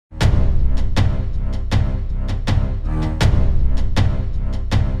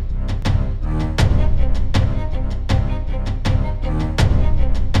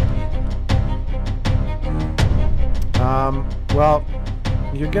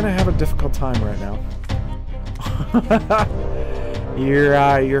you're gonna have a difficult time right now.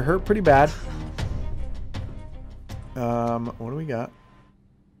 You're hurt pretty bad. What do we got?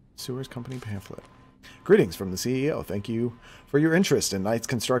 Sewers Company pamphlet. Greetings from the CEO. Thank you for your interest in Knight's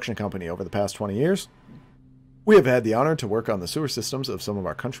Construction Company over the past 20 years. We have had the honor to work on the sewer systems of some of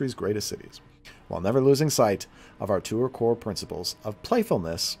our country's greatest cities, while never losing sight of our two core principles of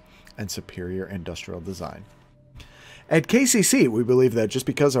playfulness and superior industrial design. At KCC, we believe that just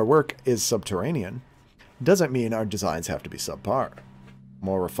because our work is subterranean, doesn't mean our designs have to be subpar.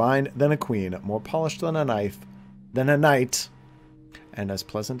 More refined than a queen, more polished than a knight, and as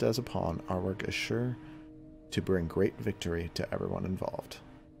pleasant as a pawn, our work is sure to bring great victory to everyone involved.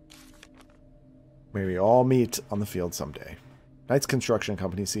 May we all meet on the field someday. Knight's Construction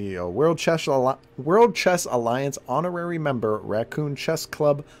Company CEO, World Chess Alliance Honorary Member, Raccoon Chess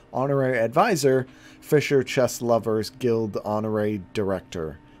Club Honorary Advisor, Fisher Chess Lovers Guild Honorary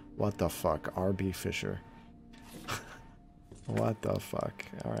Director. What the fuck? R.B. Fisher. What the fuck?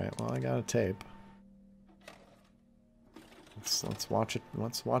 Alright, well I got a tape. Let's watch it.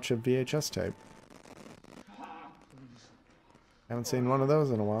 Let's watch a VHS tape. Haven't seen one of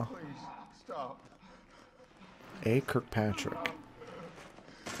those in a while. Please, stop. A. Kirkpatrick.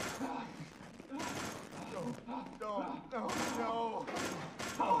 No.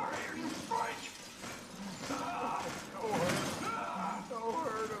 How are you, Frank? No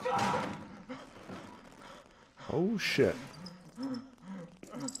hurt him. Oh shit.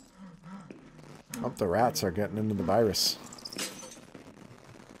 Oh, the rats are getting into the virus.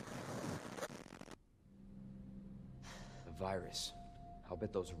 The virus. I'll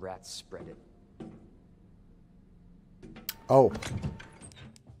bet those rats spread it. Oh.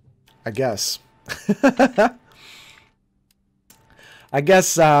 I guess. I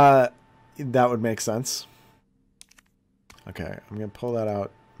guess that would make sense. Okay, I'm gonna pull that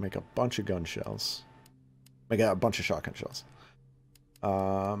out, make a bunch of gun shells. Make a bunch of shotgun shells.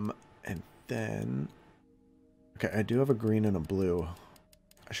 And then... Okay, I do have a green and a blue.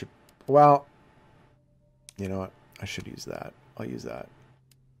 I should... Well... You know what? I should use that. I'll use that.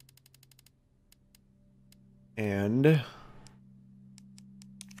 And...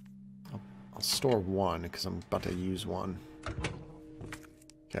 I'll store one, because I'm about to use one.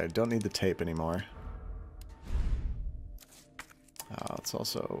 Okay, I don't need the tape anymore. Let's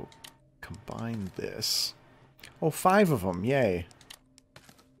also combine this. Oh, 5 of them. Yay.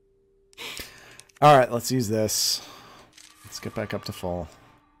 Alright, let's use this. Let's get back up to full.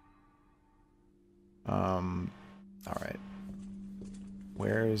 Alright.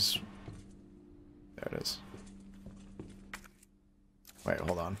 Where's... There it is. Wait,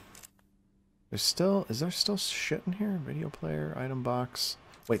 hold on. There's still... Is there still shit in here? Video player, item box...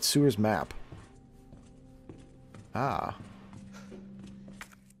 Wait, sewers map. Ah.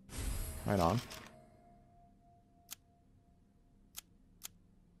 Right on.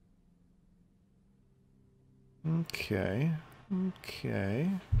 Okay. Okay.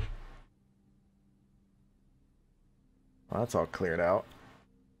 Well, that's all cleared out.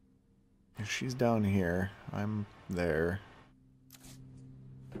 If she's down here, I'm there.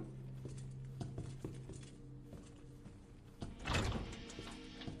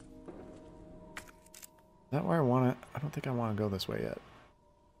 Is that where I want to... I don't think I want to go this way yet.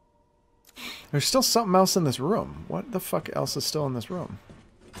 There's still something else in this room. What the fuck else is still in this room?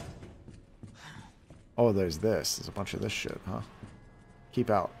 Oh, there's this. There's a bunch of this shit, huh? Keep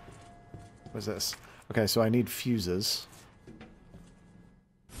out. What's this? Okay, so I need fuses.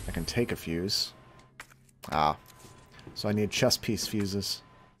 I can take a fuse. Ah. So I need chess piece fuses.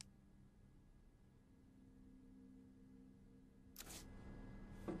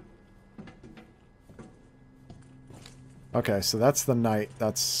 Okay, so that's the night.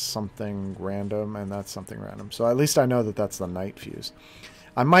 That's something random, and that's something random. So at least I know that that's the night fuse.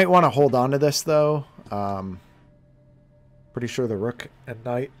 I might want to hold on to this, though. Pretty sure the rook and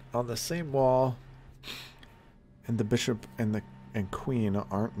knight on the same wall, and the bishop and queen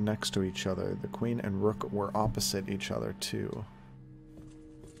aren't next to each other. The queen and rook were opposite each other, too.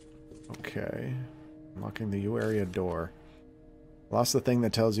 Okay. Unlocking the U area door. Lost the thing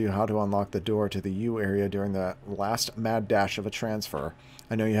that tells you how to unlock the door to the U area during the last mad dash of a transfer.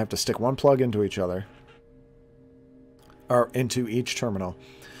 I know you have to stick one plug into each other. Or into each terminal.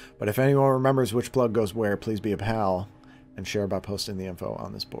 But if anyone remembers which plug goes where, please be a pal and share by posting the info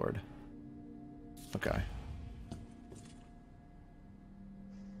on this board. Okay.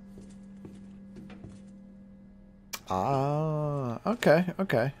 Ah, okay,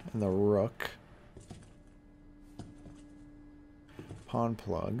 okay. And the rook. Pawn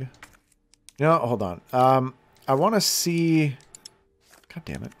plug. You know, hold on. I want to see... God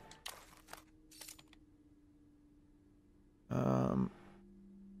damn it.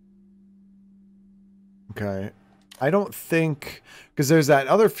 Okay. I don't think... Because there's that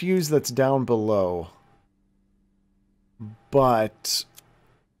other fuse that's down below. But...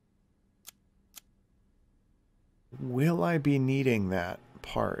 will I be needing that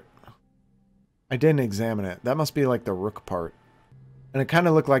part? I didn't examine it. That must be like the rook part. And it kind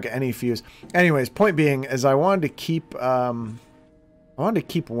of looked like any fuse. Anyways, point being is I wanted to keep... I wanted to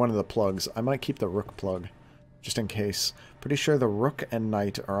keep one of the plugs. I might keep the rook plug. Just in case. Pretty sure the rook and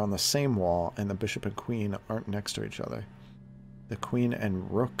knight are on the same wall, and the bishop and queen aren't next to each other. The queen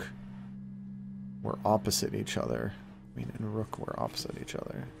and rook were opposite each other. Queen and rook were opposite each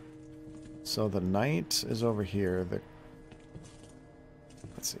other. So the knight is over here. The...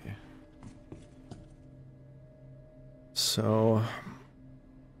 let's see. So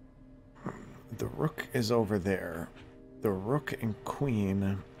the rook is over there. The rook and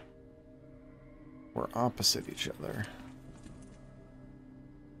queen were opposite each other.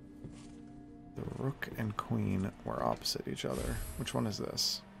 The rook and queen were opposite each other. Which one is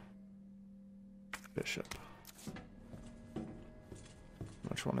this? Bishop.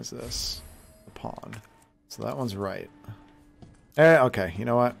 Which one is this? The pawn. So that one's right. Okay, you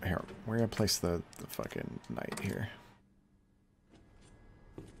know what? Here, we're gonna place the fucking knight here.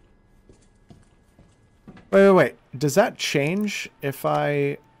 Wait. Does that change if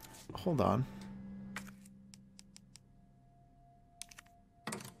I... hold on.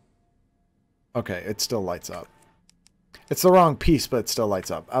 Okay, it still lights up. It's the wrong piece, but it still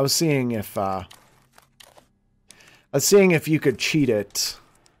lights up. I was seeing if you could cheat it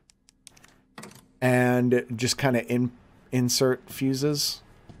and just kind of insert fuses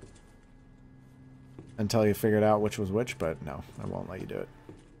until you figured out which was which, but no, I won't let you do it.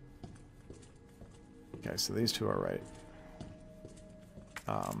 Okay, so these two are right.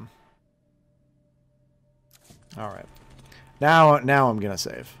 All right. Now I'm gonna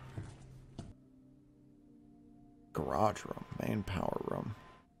save. Garage room, main power room.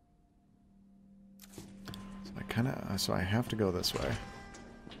 So I have to go this way.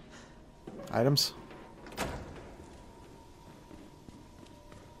 Items.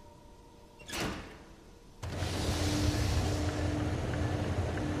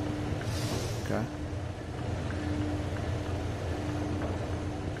 Okay.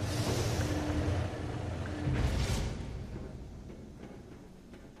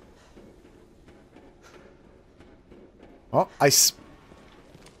 Oh, I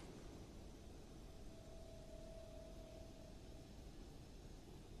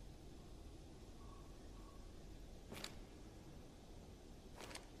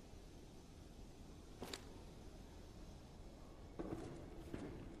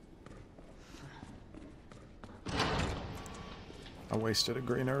wasted a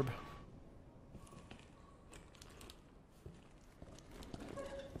green herb.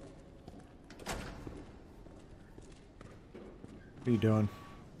 What are you doing?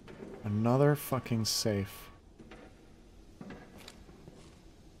 Another fucking safe.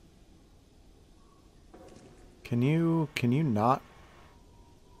 Can you not?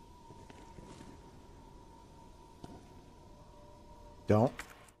 Don't.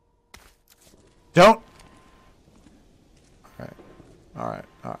 Alright,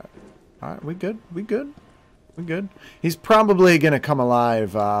 we good. He's probably gonna come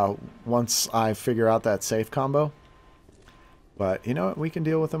alive once I figure out that safe combo. But you know what? We can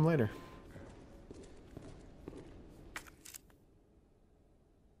deal with him later.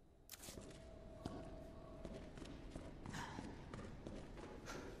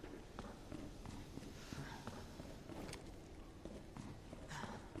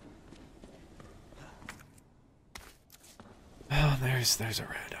 Oh, there's a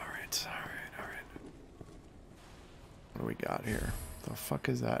red. All right. What do we got here? The fuck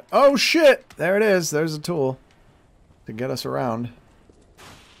is that? Oh shit! There it is. There's a tool to get us around.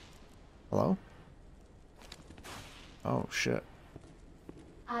 Hello? Oh shit.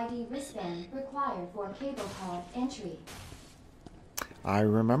 ID wristband required for cable car entry. I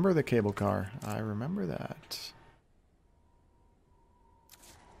remember the cable car. I remember that.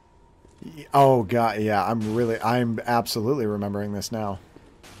 Oh god, yeah, I'm absolutely remembering this now.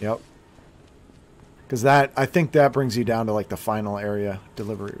 Yep. Because I think that brings you down to like the final area,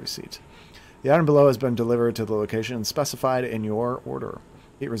 delivery receipt. The item below has been delivered to the location specified in your order.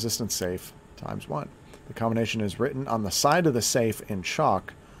 Heat resistant safe ×1. The combination is written on the side of the safe in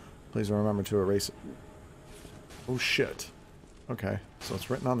chalk. Please remember to erase it. Oh shit. Okay, so it's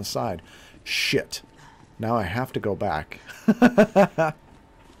written on the side. Shit. Now I have to go back.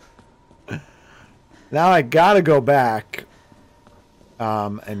 Now I gotta go back.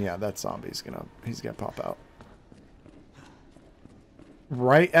 And yeah, that zombie's he's gonna pop out.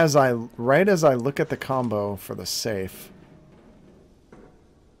 Right as I look at the combo for the safe.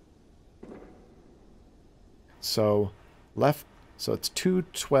 So left, so it's 2,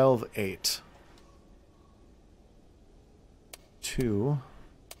 12, 8. 2,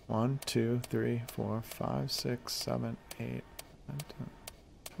 1, 2, 3, 4, 5, 6, 7, 8, 9, 10,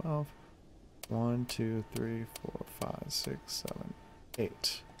 12. 1, 2, 3, 4, 5, 6, 7,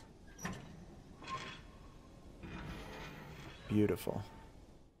 8. Beautiful.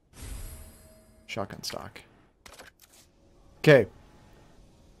 Shotgun stock. Okay.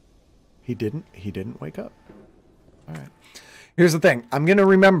 He didn't wake up. All right. Here's the thing. I'm going to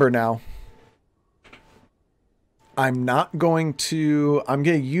remember now. I'm going to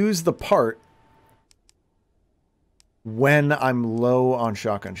use the part when I'm low on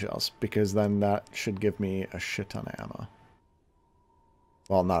shotgun shells, because then that should give me a shit ton of ammo.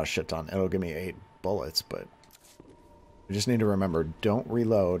 Well, not a shit ton. It'll give me 8 bullets, but I just need to remember, don't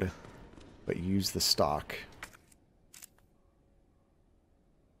reload, but use the stock.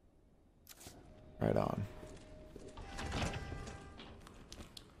 Right on.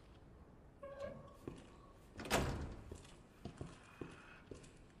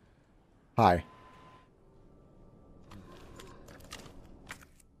 Hi.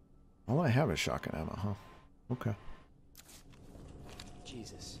 All I have is shotgun ammo, huh? Okay.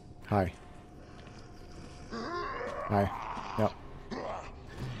 Jesus. Hi. Hi. Yep.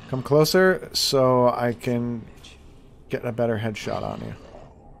 Come closer so I can get a better headshot on you.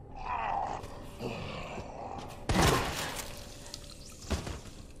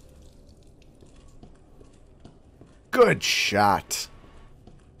 Good shot.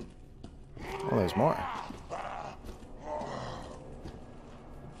 Oh, there's more.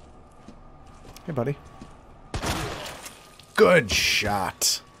 Hey, buddy. Good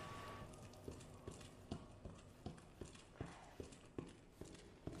shot.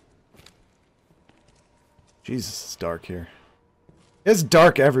 Jesus, it's dark here. It's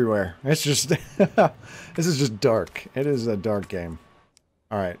dark everywhere. It's just... this is just dark. It is a dark game.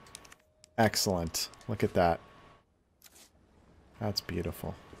 Alright. Excellent. Look at that. That's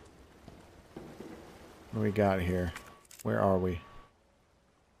beautiful. What do we got here? Where are we?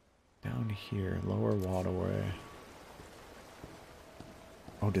 Down here. Lower waterway.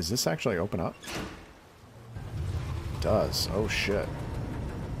 Oh, does this actually open up? It does. Oh, shit.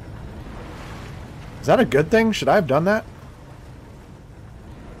 Is that a good thing? Should I have done that?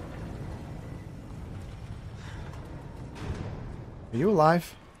 Are you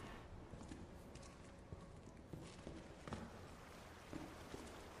alive?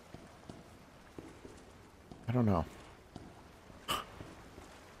 I don't know.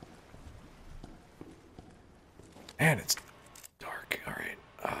 Man, it's dark. All right.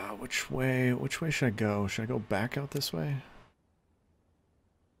 Which way should I go? Should I go back out this way?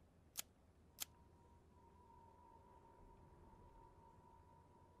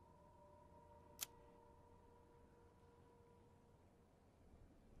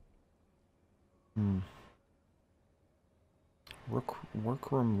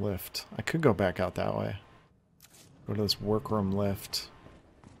 Workroom lift. I could go back out that way. Go to this workroom lift.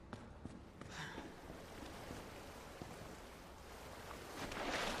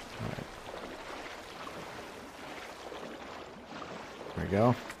 Alright. There we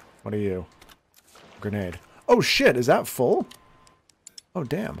go. What are you? Grenade. Oh shit, is that full? Oh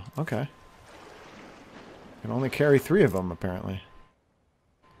damn, okay. Can only carry 3 of them apparently.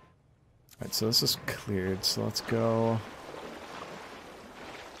 Alright, so this is cleared, so let's go...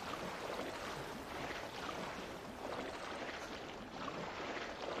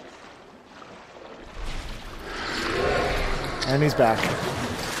 And he's back.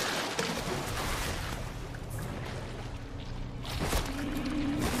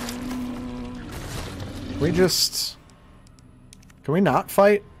 We just... Can we not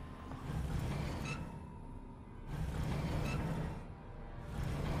fight?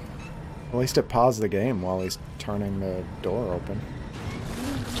 At least it paused the game while he's turning the door open.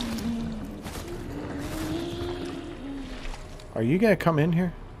 Are you gonna come in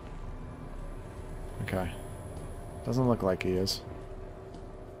here? Okay. Doesn't look like he is.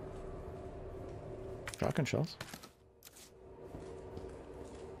 Shotgun shells.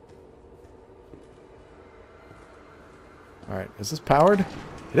 Alright, is this powered?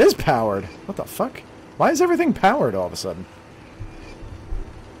 It is powered! What the fuck? Why is everything powered all of a sudden?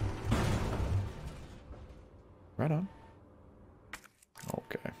 Right on.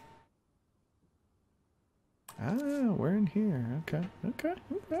 Okay. Ah, we're in here. Okay, okay,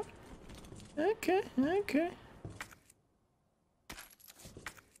 okay. Okay, okay.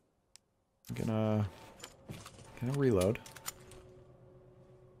 I'm gonna reload.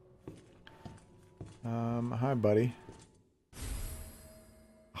 Hi, buddy.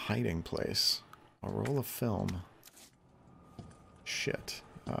 Hiding place. A roll of film. Shit.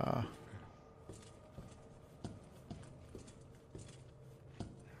 Uh-huh.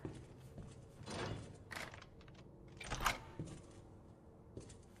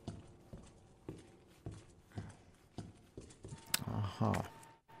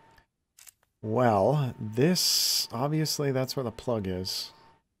 Well, this... Obviously, that's where the plug is.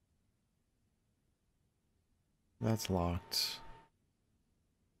 That's locked.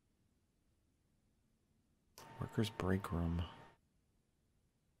 Workers' break room.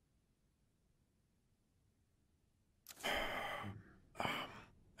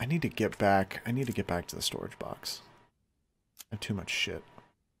 I need to get back. I need to get back to the storage box. I have too much shit.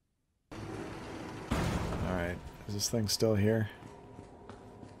 Alright. Is this thing still here?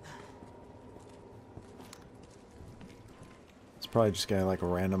 It's probably just gonna like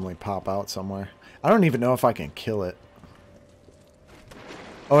randomly pop out somewhere. I don't even know if I can kill it.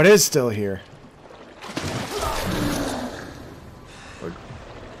 Oh, it is still here.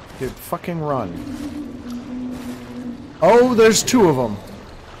 Dude, fucking run. Oh, there's two of them.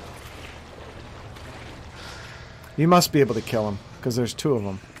 You must be able to kill him, because there's two of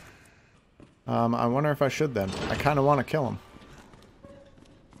them. I wonder if I should then. I kind of want to kill him.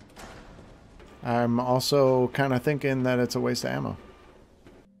 I'm also kind of thinking that it's a waste of ammo.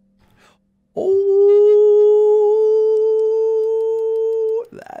 Oh,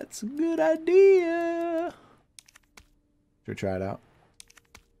 that's a good idea. Should we try it out?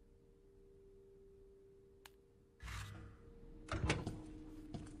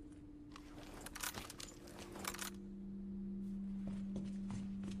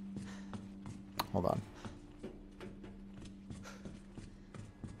 Hold on.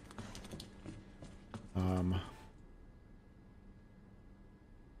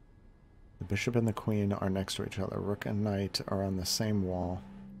 The bishop and the queen are next to each other. Rook and knight are on the same wall.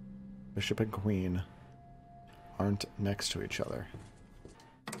 Bishop and queen aren't next to each other.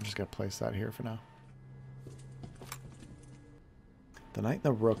 I'm just gonna place that here for now. The knight and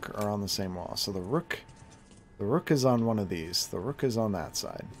the rook are on the same wall. So the rook is on one of these. The rook is on that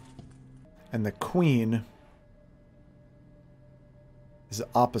side. And the queen is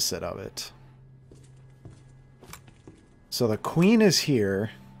opposite of it. So the queen is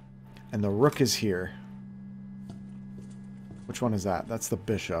here, and the rook is here. Which one is that? That's the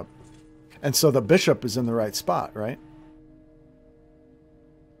bishop. And so the bishop is in the right spot, right?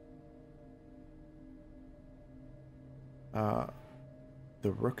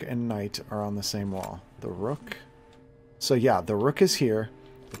 The rook and knight are on the same wall. The rook... So yeah, the rook is here.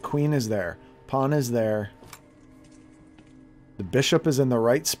 The queen is there. Pawn is there. The bishop is in the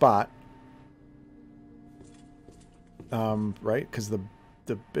right spot. Right? Because the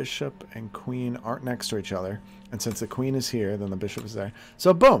bishop and queen aren't next to each other. And since the queen is here, then the bishop is there.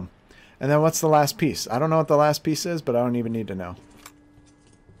 So boom! And then what's the last piece? I don't know what the last piece is, but I don't even need to know.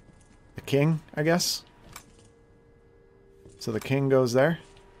 The king, I guess? So the king goes there.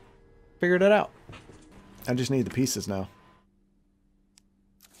 Figured it out. I just need the pieces now.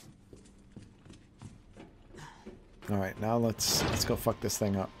 Alright, now let's go fuck this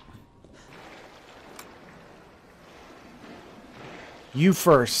thing up. You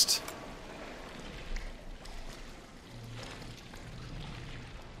first.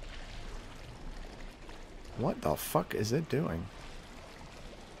 What the fuck is it doing?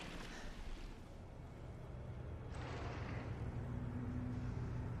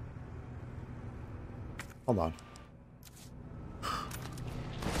 Hold on.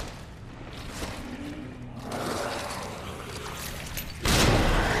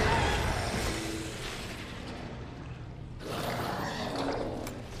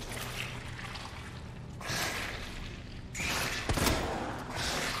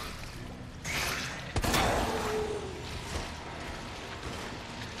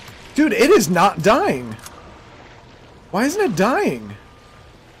 Dude, it is not dying. Why isn't it dying?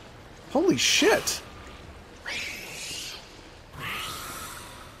 Holy shit.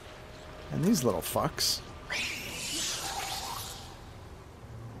 And these little fucks.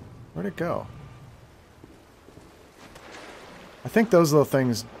 Where'd it go? I think those little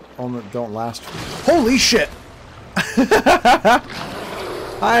things only don't last. Holy shit!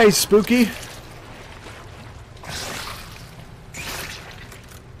 Hi, Spooky.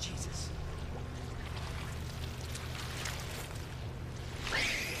 Jesus.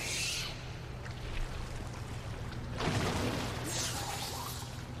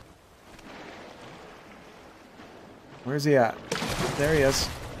 Where's he at? There he is.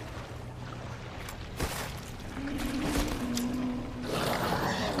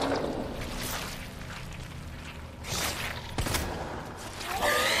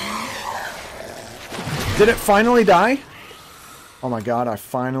 Did it finally die? Oh my god, I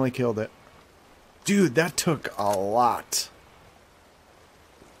finally killed it. Dude, that took a lot.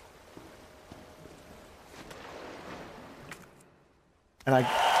 And I...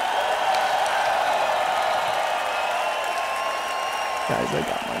 Guys, I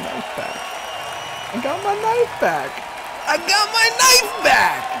got my knife back. I got my knife back. I got my knife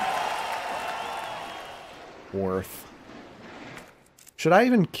back! Worth. Should I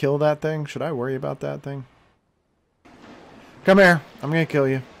even kill that thing? Should I worry about that thing? Come here. I'm gonna kill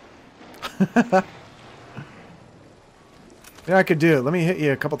you. Yeah, I could do it. Let me hit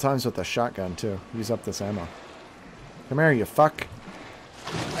you a couple times with the shotgun, too. Use up this ammo. Come here, you fuck.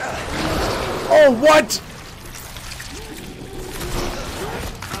 Oh, what?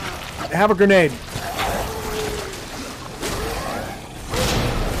 Have a grenade.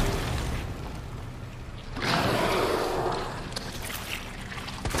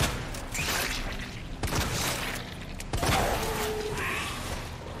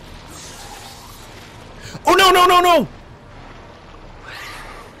 Oh, no, no, no, no!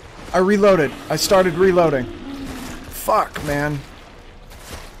 I reloaded. I started reloading. Fuck, man.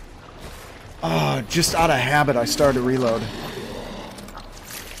 Oh, just out of habit, I started to reload.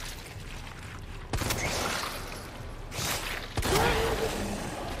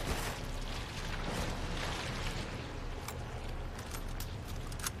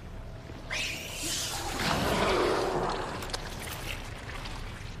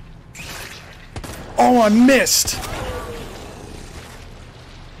 Oh, I missed!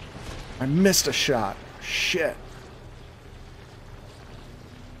 I missed a shot. Shit.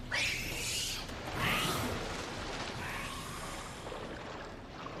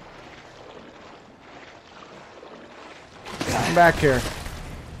 Come back here.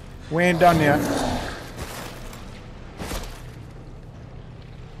 We ain't done yet.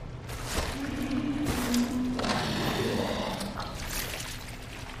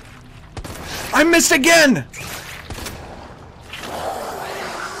 I missed again!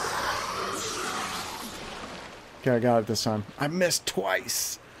 Okay, I got it this time. I missed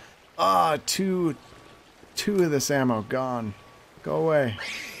twice. Ah, two of this ammo gone. Go away.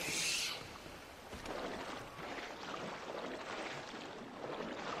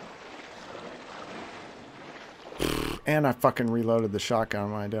 And I fucking reloaded the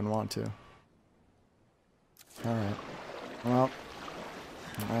shotgun when I didn't want to. Alright. Well,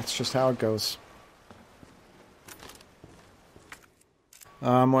 that's just how it goes.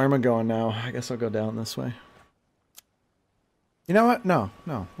 Where am I going now? I guess I'll go down this way. You know what? No,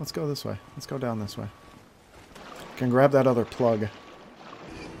 no. Let's go this way. Let's go down this way. Can grab that other plug.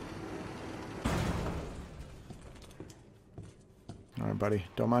 Alright, buddy.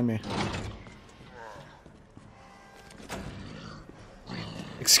 Don't mind me.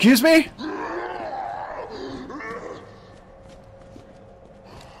 Excuse me?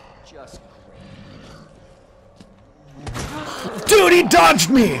 Just Dude, he dodged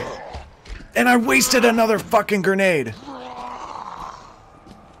me! And I wasted another fucking grenade.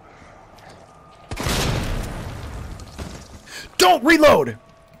 Don't reload!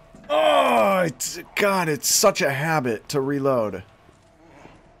 Oh, God, it's such a habit to reload.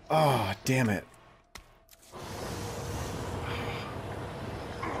 Oh, damn it.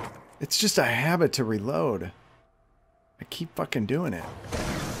 It's just a habit to reload. I keep fucking doing it.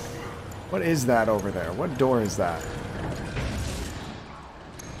 What is that over there? What door is that?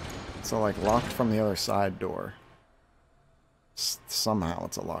 So, like, locked from the other side door. Somehow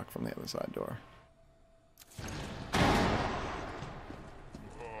it's a lock from the other side door.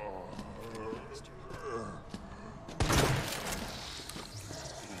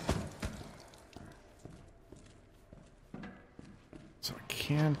 So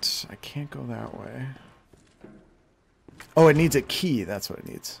I can't go that way. Oh, it needs a key. That's what it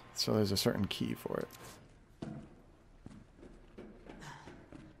needs. So there's a certain key for it.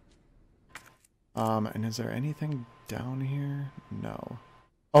 And is there anything down here? No.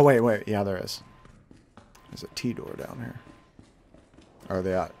 Oh, wait. Yeah, there is. There's a T-door down here. Or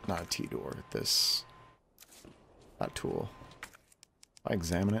not a T-door. That tool. If I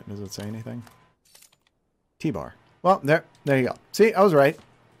examine it, does it say anything? T-bar. Well, there you go. See, I was right.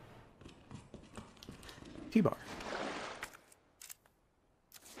 T-bar.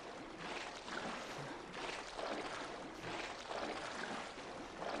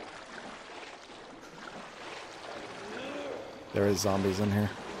 There is zombies in here.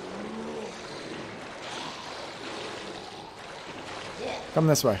 Come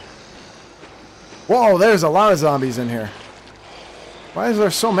this way. Whoa, there's a lot of zombies in here. Why is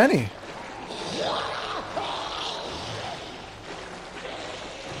there so many?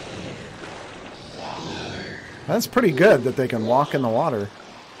 That's pretty good that they can walk in the water.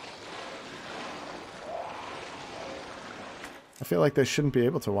 I feel like they shouldn't be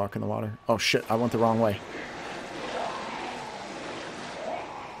able to walk in the water. Oh shit, I went the wrong way.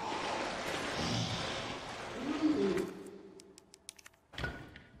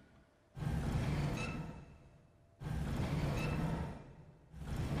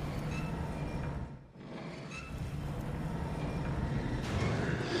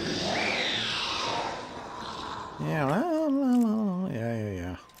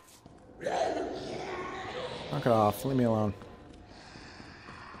 Yeah. Knock it off. Leave me alone.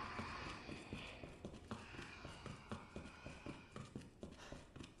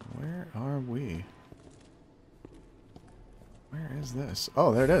 Where are we? Where is this?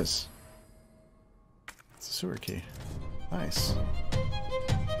 Oh, there it is. It's a sewer key. Nice.